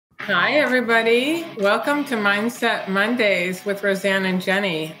Hi, everybody. Welcome to Mindset Mondays with Roseanne and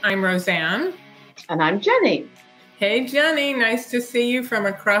Jenny. I'm Roseanne. And I'm Jenny. Hey, Jenny. Nice to see you from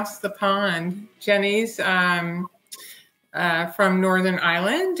across the pond. Jenny's from Northern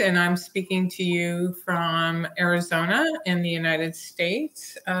Ireland, and I'm speaking to you from Arizona in the United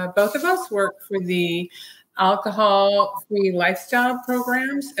States. Both of us work for the alcohol-free lifestyle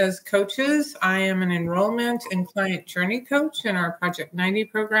programs as coaches. I am an enrollment and client journey coach in our Project 90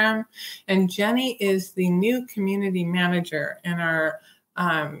 program, and Jenny is the new community manager in our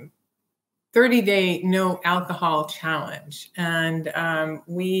 30-day no alcohol challenge. And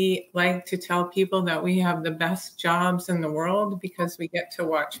we like to tell people that we have the best jobs in the world because we get to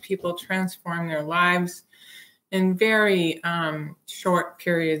watch people transform their lives in very short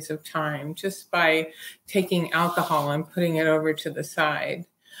periods of time, just by taking alcohol and putting it over to the side.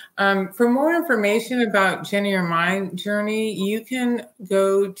 For more information about Jenny or my journey, you can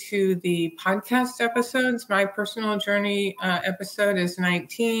go to the podcast episodes. My personal journey episode is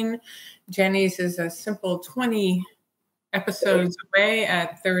 19. Jenny's is a simple 20 episodes away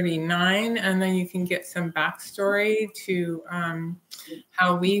at 39. And then you can get some backstory to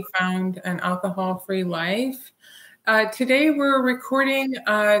how we found an alcohol-free life. Today, we're recording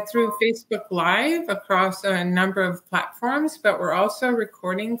through Facebook Live across a number of platforms, but we're also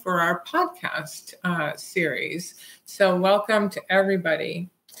recording for our podcast series. So welcome to everybody.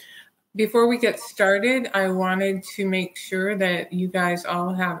 Before we get started, I wanted to make sure that you guys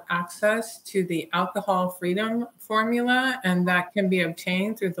all have access to the Alcohol Freedom Formula, and that can be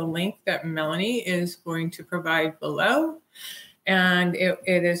obtained through the link that Melanie is going to provide below. And it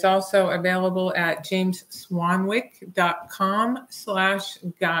is also available at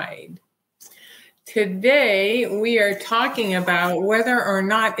jamesswanwick.com/guide. Today, we are talking about whether or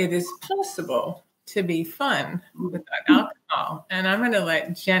not it is possible to be fun without alcohol. And I'm going to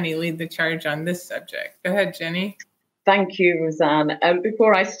let Jenny lead the charge on this subject. Go ahead, Jenny. Thank you, Roseanne.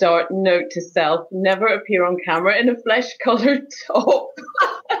 Before I start, note to self, never appear on camera in a flesh-colored top.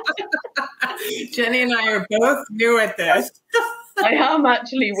 Jenny and I are both new at this. I am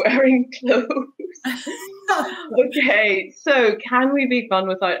actually wearing clothes. Okay, so can we be fun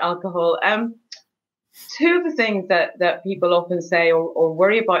without alcohol? Two of the things that people often say or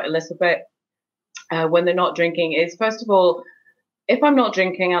worry about a little bit when they're not drinking is, first of all, if I'm not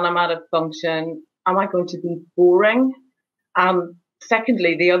drinking and I'm at a function, am I going to be boring?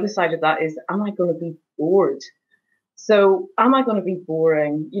 Secondly, the other side of that is, am I going to be bored? So am I going to be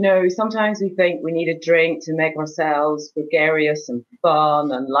boring? You know, sometimes we think we need a drink to make ourselves gregarious and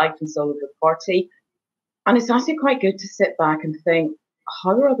fun and light and soul of the party. And it's actually quite good to sit back and think,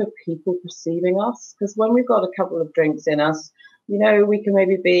 how are other people perceiving us? Because when we've got a couple of drinks in us, you know, we can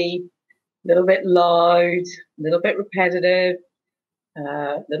maybe be a little bit loud, a little bit repetitive.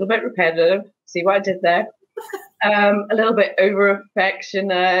 See what I did there? A little bit over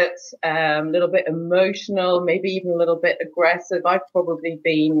affectionate, a little bit emotional, maybe even a little bit aggressive. I've probably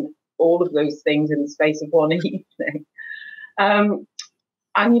been all of those things in the space of one evening. And,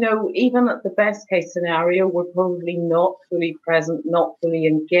 you know, even at the best case scenario, we're probably not fully present, not fully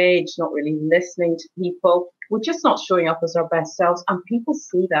engaged, not really listening to people. We're just not showing up as our best selves. And people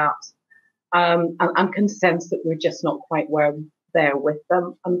see that and can sense that we're just not quite there with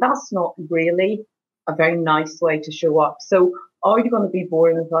them. And that's not really a very nice way to show up. So are you going to be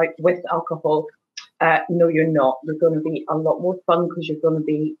boring with alcohol? No, you're not. You're going to be a lot more fun because you're going to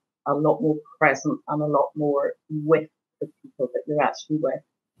be a lot more present and a lot more with the people that you're actually with.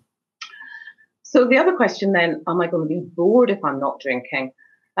 So the other question then, am I going to be bored if I'm not drinking?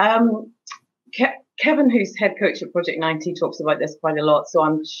 Kevin, who's head coach at Project 90, talks about this quite a lot. So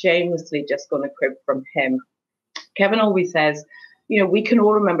I'm shamelessly just going to crib from him. Kevin always says, you know, we can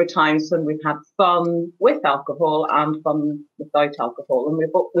all remember times when we've had fun with alcohol and fun without alcohol. And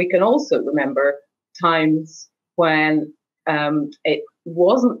we can also remember times when it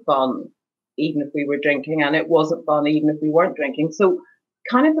wasn't fun, even if we were drinking, and it wasn't fun, even if we weren't drinking. So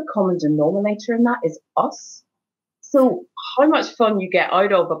kind of the common denominator in that is us. So how much fun you get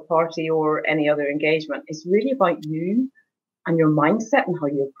out of a party or any other engagement is really about you and your mindset and how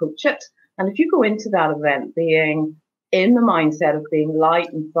you approach it. And if you go into that event being in the mindset of being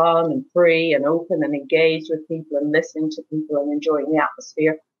light and fun and free and open and engaged with people and listening to people and enjoying the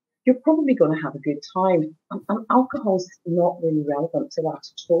atmosphere, you're probably going to have a good time. And alcohol's not really relevant to that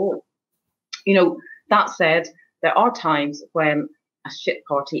at all. You know, that said, there are times when a shit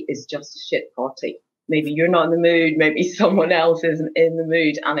party is just a shit party. Maybe you're not in the mood, maybe someone else isn't in the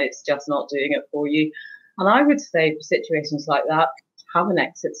mood and it's just not doing it for you. And I would say for situations like that, have an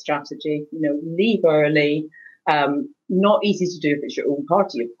exit strategy, you know, leave early, Not easy to do if it's your own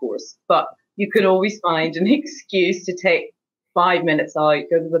party, of course, but you can always find an excuse to take 5 minutes out,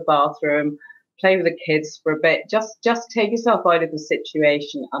 go to the bathroom, play with the kids for a bit. Just take yourself out of the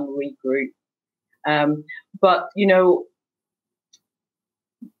situation and regroup. But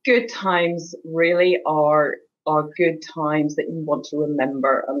good times really are good times that you want to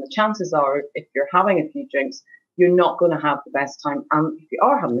remember. And the chances are, if you're having a few drinks, you're not going to have the best time. And if you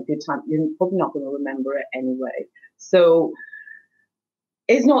are having a good time, you're probably not going to remember it anyway. So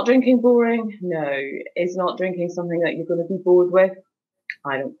is not drinking boring? No. Is not drinking something that you're going to be bored with?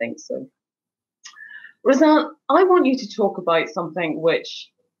 I don't think so. Roseanne, I want you to talk about something which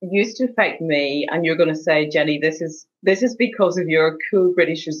used to affect me, and you're going to say, Jenny, this is because of your cool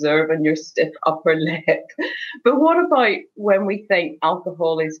British reserve and your stiff upper lip. But what about when we think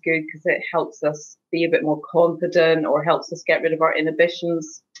alcohol is good because it helps us be a bit more confident or helps us get rid of our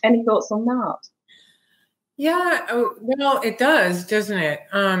inhibitions? Any thoughts on that? Yeah, well, it does, doesn't it?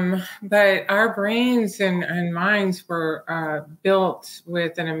 But our brains and minds were built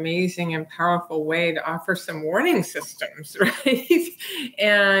with an amazing and powerful way to offer some warning systems, right?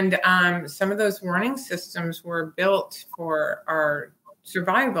 And some of those warning systems were built for our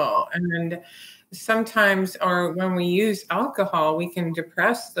survival. And sometimes, or when we use alcohol, we can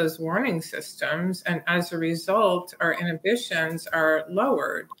depress those warning systems. And as a result, our inhibitions are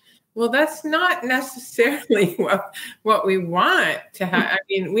lowered. Well, that's not necessarily what we want to have. I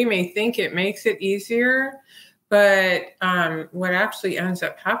mean, we may think it makes it easier, but what actually ends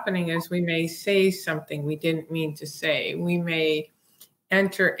up happening is we may say something we didn't mean to say. We may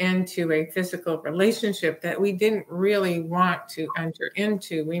enter into a physical relationship that we didn't really want to enter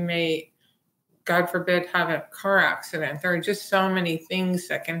into. We may, God forbid, have a car accident. There are just so many things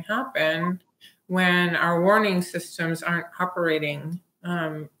that can happen when our warning systems aren't operating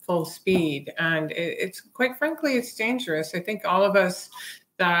full speed. And it's quite frankly, it's dangerous. I think all of us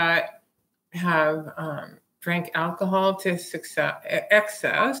that have drank alcohol to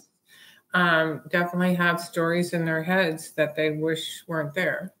excess definitely have stories in their heads that they wish weren't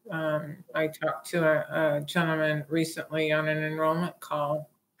there. I talked to a gentleman recently on an enrollment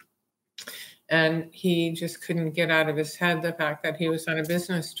call, and he just couldn't get out of his head the fact that he was on a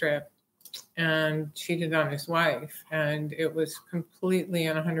business trip and cheated on his wife, and it was completely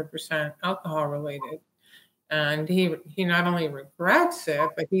and 100% alcohol related. And he not only regrets it,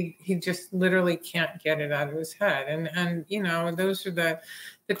 but he just literally can't get it out of his head. And those are the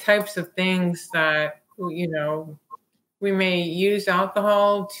types of things that we may use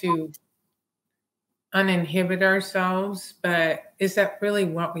alcohol to uninhibit ourselves, but is that really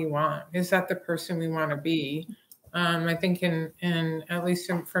what we want? Is that the person we want to be? I think in at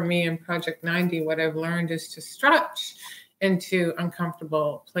least for me in Project 90, what I've learned is to stretch into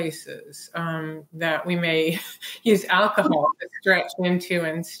uncomfortable places that we may use alcohol to stretch into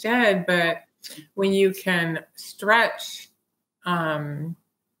instead. But when you can stretch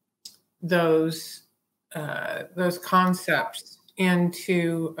those concepts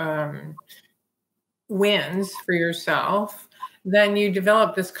into wins for yourself, then you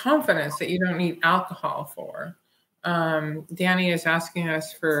develop this confidence that you don't need alcohol for. Danny is asking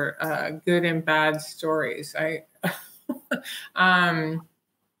us for good and bad stories. Do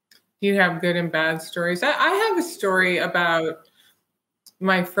you have good and bad stories? I have a story about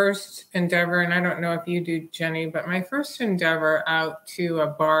my first endeavor, and I don't know if you do, Jenny, but my first endeavor out to a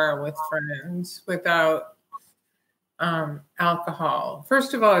bar with friends without alcohol.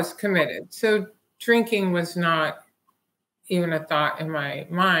 First of all, I was committed. So drinking was not even a thought in my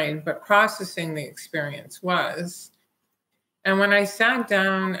mind, but processing the experience was. And when I sat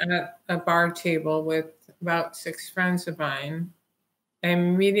down at a bar table with about 6 friends of mine, I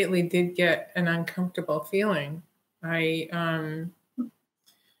immediately did get an uncomfortable feeling. I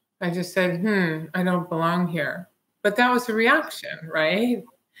just said, I don't belong here. But that was a reaction, right?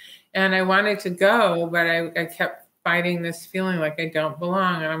 And I wanted to go, but I kept fighting this feeling like I don't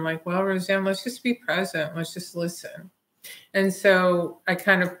belong. And I'm like, well, Roseanne, let's just be present. Let's just listen. And so I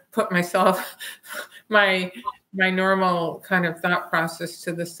kind of put myself, my normal kind of thought process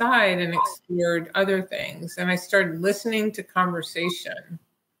to the side and explored other things. And I started listening to conversation,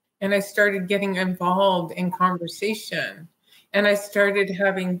 and I started getting involved in conversation, and I started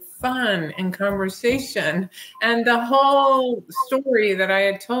having fun in conversation. And the whole story that I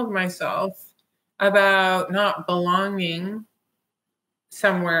had told myself about not belonging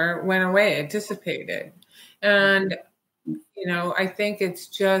somewhere went away. It dissipated. And I think it's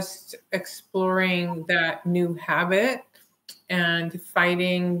just exploring that new habit and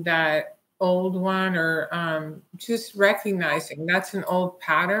fighting that old one, or just recognizing that's an old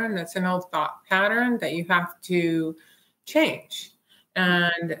pattern, that's an old thought pattern that you have to change.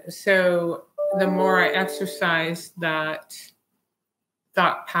 And so the more I exercise that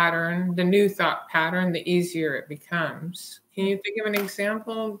thought pattern, the new thought pattern, the easier it becomes. Can you think of an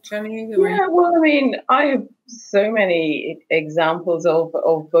example, Jenny? Yeah, well, I mean, I have so many examples of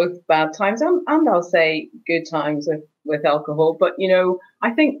both bad times and I'll say good times with alcohol. But, you know,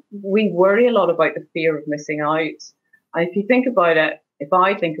 I think we worry a lot about the fear of missing out. And if you think about it, if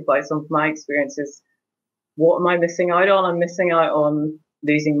I think about some of my experiences, what am I missing out on? I'm missing out on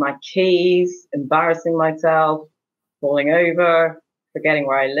losing my keys, embarrassing myself, falling over, forgetting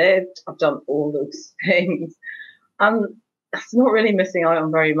where I lived. I've done all those things. And that's not really missing out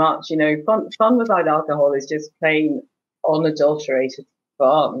on very much. You know, fun without alcohol is just plain unadulterated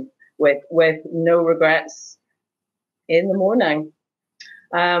fun with no regrets in the morning.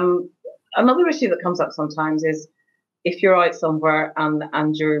 Another issue that comes up sometimes is if you're out somewhere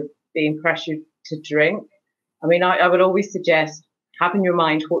and you're being pressured to drink. I mean, I would always suggest have in your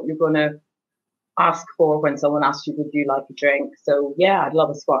mind what you're going to ask for when someone asks you, would you like a drink? So, yeah, I'd love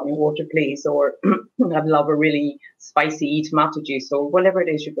a sparkling water, please. Or I'd love a really spicy tomato juice or whatever it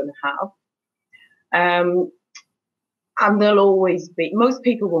is you're going to have. And they'll always be, most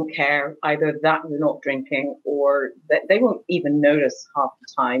people won't care either that you're not drinking or that they won't even notice half the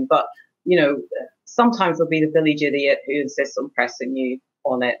time. But, you know, sometimes there'll be the village idiot who insists on pressing you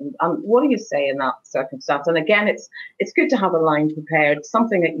on it. And what do you say in that circumstance? And again, it's good to have a line prepared,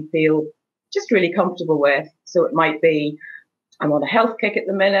 something that you feel just really comfortable with. So it might be, I'm on a health kick at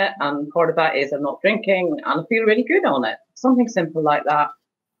the minute, and part of that is I'm not drinking, and I feel really good on it. Something simple like that.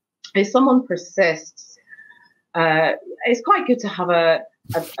 If someone persists, it's quite good to have a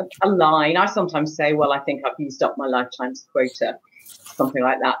line. I sometimes say, well, I think I've used up my lifetime's quota, something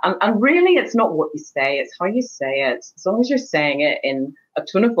like that. And really, it's not what you say, it's how you say it. As long as you're saying it in a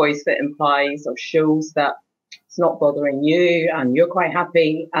tone of voice that implies or shows that it's not bothering you and you're quite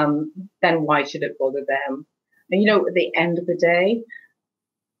happy, then why should it bother them? And, you know, at the end of the day,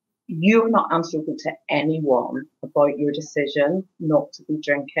 you're not answerable to anyone about your decision not to be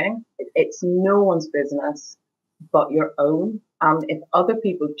drinking. It's no one's business but your own. And if other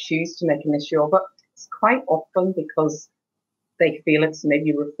people choose to make an issue of it, it's quite often because they feel it's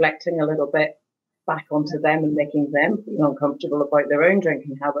maybe reflecting a little bit back onto them and making them feel uncomfortable about their own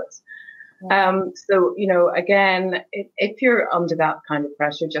drinking habits. So, you know, again, if you're under that kind of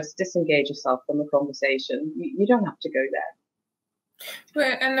pressure, just disengage yourself from the conversation. You don't have to go there.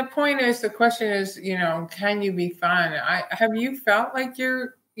 Well, and the question is, you know, can you be fun? Have you felt like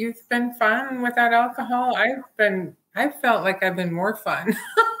you've been fun without alcohol? I've felt like I've been more fun.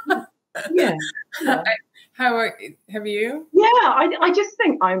 Yeah. How have you? Yeah, I just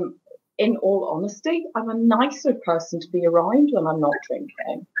think in all honesty, I'm a nicer person to be around when I'm not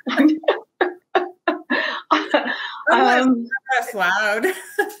drinking. Less loud.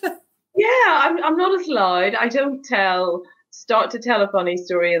 Yeah, I'm not as loud. I don't start to tell a funny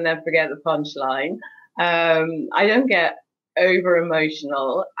story and then forget the punchline. I don't get over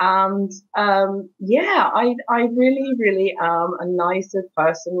emotional, and I really, really am a nicer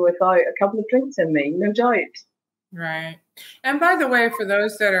person without a couple of drinks in me, no doubt. Right. And by the way, for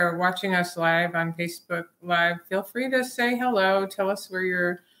those that are watching us live on Facebook Live, feel free to say hello. Tell us where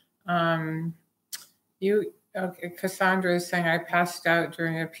you're. Okay, Cassandra is saying I passed out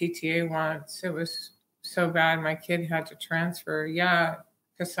during a PTA once. It was so bad my kid had to transfer. Yeah,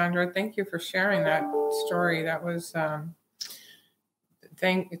 Cassandra, thank you for sharing that story. That was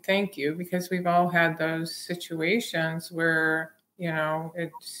thank you, because we've all had those situations where, you know,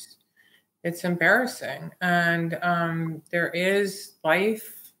 it's embarrassing, and there is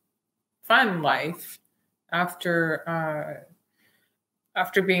fun life after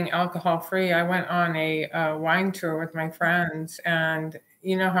being alcohol free. I went on a wine tour with my friends, and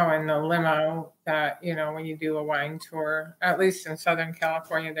you know how in the limo that, you know, when you do a wine tour, at least in Southern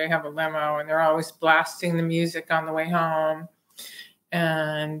California, they have a limo and they're always blasting the music on the way home.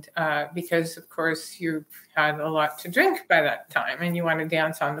 And because, of course, you've had a lot to drink by that time and you want to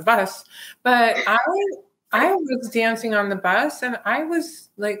dance on the bus. But I was dancing on the bus and I was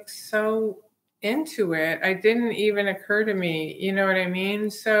like so into it. It didn't even occur to me. You know what I mean?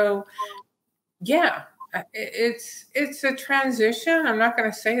 So, yeah, it's a transition. I'm not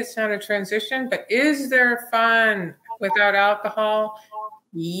going to say it's not a transition, but is there fun without alcohol?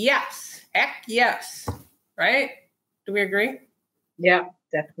 Yes. Heck yes. Right? Do we agree? Yeah,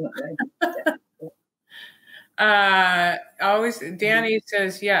 definitely. Always, Danny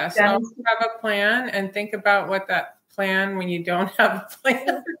says yes. Always have a plan and think about what that plan when you don't have a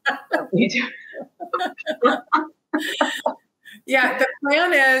plan. Yeah, the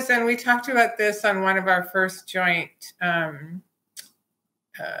plan is, and we talked about this on one of our first joint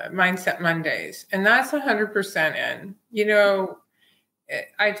Mindset Mondays, and that's 100% in. You know,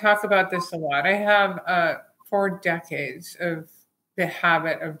 I talk about this a lot. I have 4 decades of the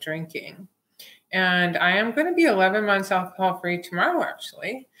habit of drinking, and I am going to be 11 months alcohol free tomorrow,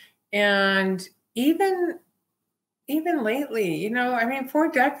 actually. And even lately, you know, I mean, 4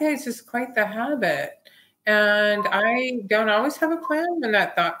 decades is quite the habit. And I don't always have a plan when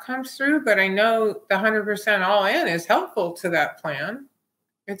that thought comes through, but I know the 100% all in is helpful to that plan.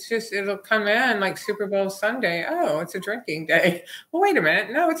 It's just, it'll come in like Super Bowl Sunday. Oh, it's a drinking day. Well, wait a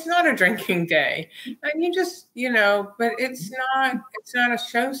minute. No, it's not a drinking day. And you just, you know, but it's not a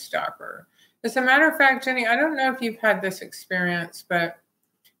showstopper. As a matter of fact, Jenny, I don't know if you've had this experience, but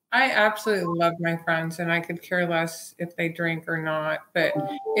I absolutely love my friends and I could care less if they drink or not. But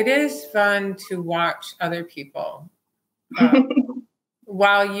it is fun to watch other people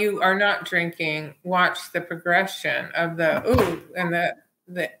while you are not drinking, watch the progression of the, ooh, and the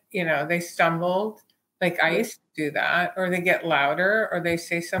you know, they stumbled, like I used to do that, or they get louder, or they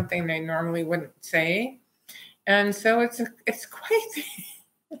say something they normally wouldn't say. And so it's quite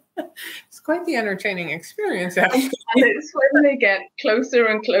it's quite the entertaining experience, actually. And it's when they get closer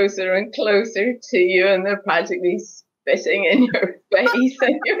and closer and closer to you, and they're practically spitting in your face,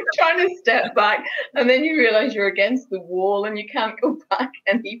 and you're trying to step back, and then you realize you're against the wall and you can't go back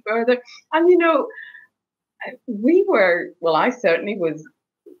any further. And you know, I certainly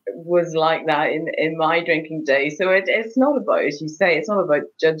was like that in my drinking days. So it's not about, as you say, it's not about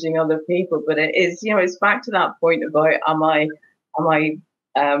judging other people, but it is, you know, it's back to that point about am I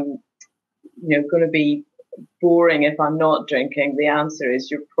you know, going to be boring if I'm not drinking? The answer is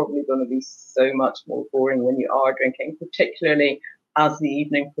you're probably going to be so much more boring when you are drinking, particularly as the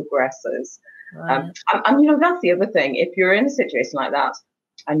evening progresses. Right. And you know, that's the other thing. If you're in a situation like that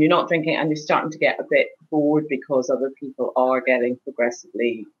and you're not drinking and you're starting to get a bit bored because other people are getting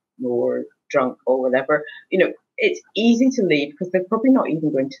progressively more drunk or whatever, you know, it's easy to leave because they're probably not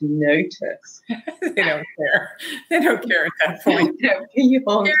even going to notice. They don't care. They don't care at that point.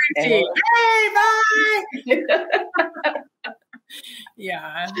 Beyond hey, bye.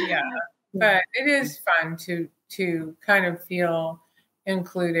 Yeah. But it is fun to kind of feel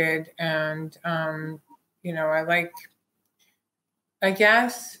included, and you know, I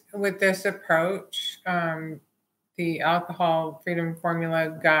guess with this approach, the Alcohol Freedom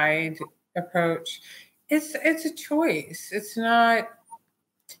Formula Guide approach, it's a choice. It's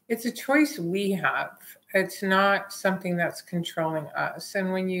a choice we have. It's not something that's controlling us.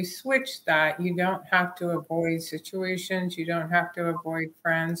 And when you switch that, you don't have to avoid situations. You don't have to avoid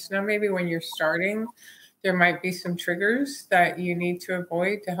friends. Now, maybe when you're starting, there might be some triggers that you need to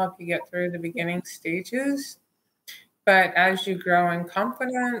avoid to help you get through the beginning stages. But as you grow in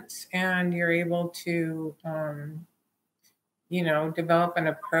confidence and you're able to, you know, develop an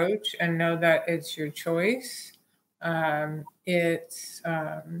approach and know that it's your choice,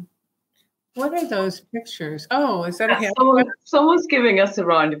 what are those pictures? Oh, is that a hand? Someone's giving us a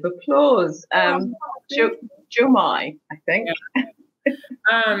round of applause. Joe Mai, I think.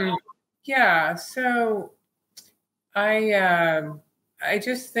 Yeah. Yeah. So I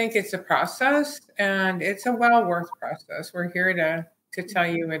just think it's a process, and it's a well worth process. We're here to tell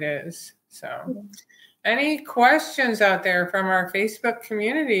you it is. So, any questions out there from our Facebook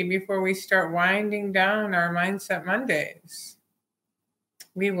community before we start winding down our Mindset Mondays?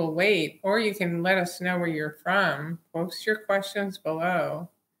 We will wait, or you can let us know where you're from. Post your questions below.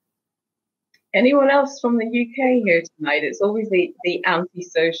 Anyone else from the UK here tonight? It's always the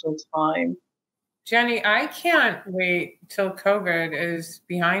antisocial time. Jenny, I can't wait till COVID is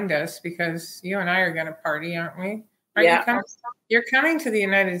behind us, because you and I are going to party, aren't we? You're coming to the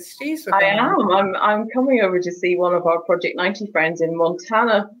United States with I am. I'm coming over to see one of our Project 90 friends in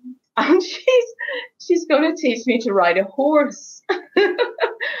Montana, and she's going to teach me to ride a horse.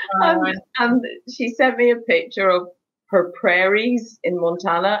 And she sent me a picture of her prairies in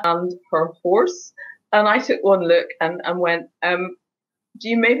Montana and her horse, and I took one look and went, do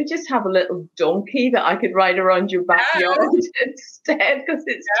you maybe just have a little donkey that I could ride around your backyard instead? Because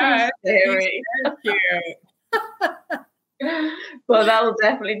it's too scary. Well, that'll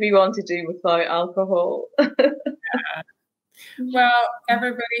definitely be one to do without alcohol. Yeah. Well,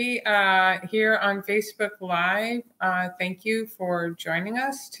 everybody here on Facebook Live, thank you for joining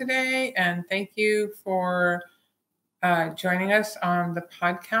us today. And thank you for joining us on the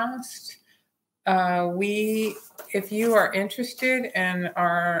podcast. If you are interested in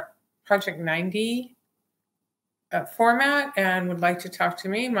our Project 90 format and would like to talk to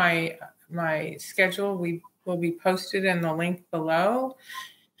me, my schedule will be posted in the link below.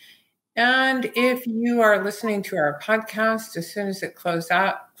 And if you are listening to our podcast, as soon as it closes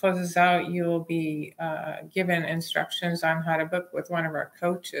out, you will be given instructions on how to book with one of our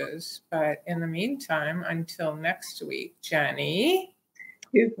coaches. But in the meantime, until next week, Jenny.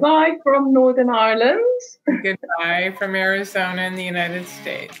 Goodbye from Northern Ireland. Goodbye from Arizona in the United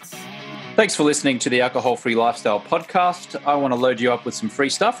States. Thanks for listening to the Alcohol-Free Lifestyle Podcast. I want to load you up with some free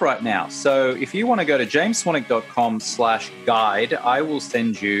stuff right now. So if you want to go to jamesswanwick.com/guide, I will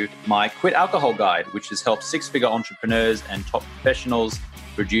send you my Quit Alcohol Guide, which has helped six-figure entrepreneurs and top professionals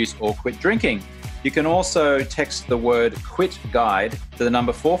reduce or quit drinking. You can also text the word QUIT GUIDE to the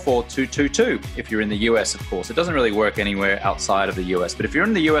number 44222 if you're in the US, of course. It doesn't really work anywhere outside of the US. But if you're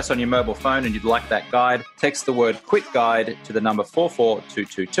in the US on your mobile phone and you'd like that guide, text the word QUIT GUIDE to the number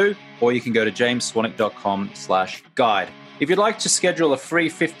 44222, or you can go to jamesswanwick.com/guide. If you'd like to schedule a free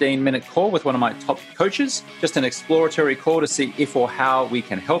 15-minute call with one of my top coaches, just an exploratory call to see if or how we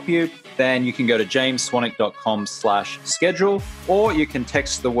can help you, then you can go to jamesswanwick.com/schedule, or you can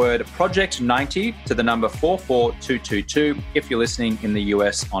text the word Project 90 to the number 44222 if you're listening in the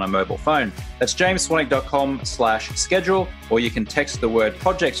US on a mobile phone. That's jamesswanwick.com/schedule, or you can text the word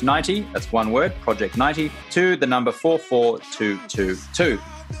Project 90, that's one word, Project 90, to the number 44222.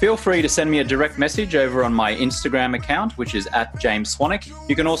 Feel free to send me a direct message over on my Instagram account, which is @JamesSwanwick.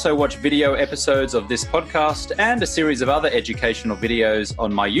 You can also watch video episodes of this podcast and a series of other educational videos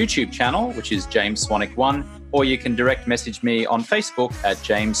on my YouTube channel, which is James Swanwick 1, or you can direct message me on Facebook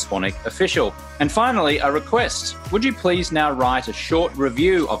 @JamesSwanwickOfficial. And finally, a request. Would you please now write a short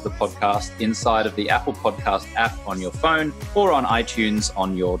review of the podcast inside of the Apple Podcast app on your phone or on iTunes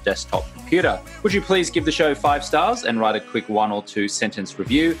on your desktop computer? Would you please give the show 5 stars and write a quick 1 or 2 sentence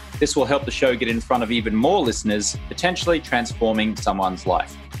review? This will help the show get in front of even more listeners, potentially transforming someone's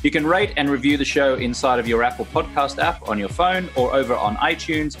life. You can rate and review the show inside of your Apple Podcast app on your phone or over on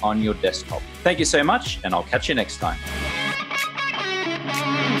iTunes on your desktop. Thank you so much, and I'll catch you next time.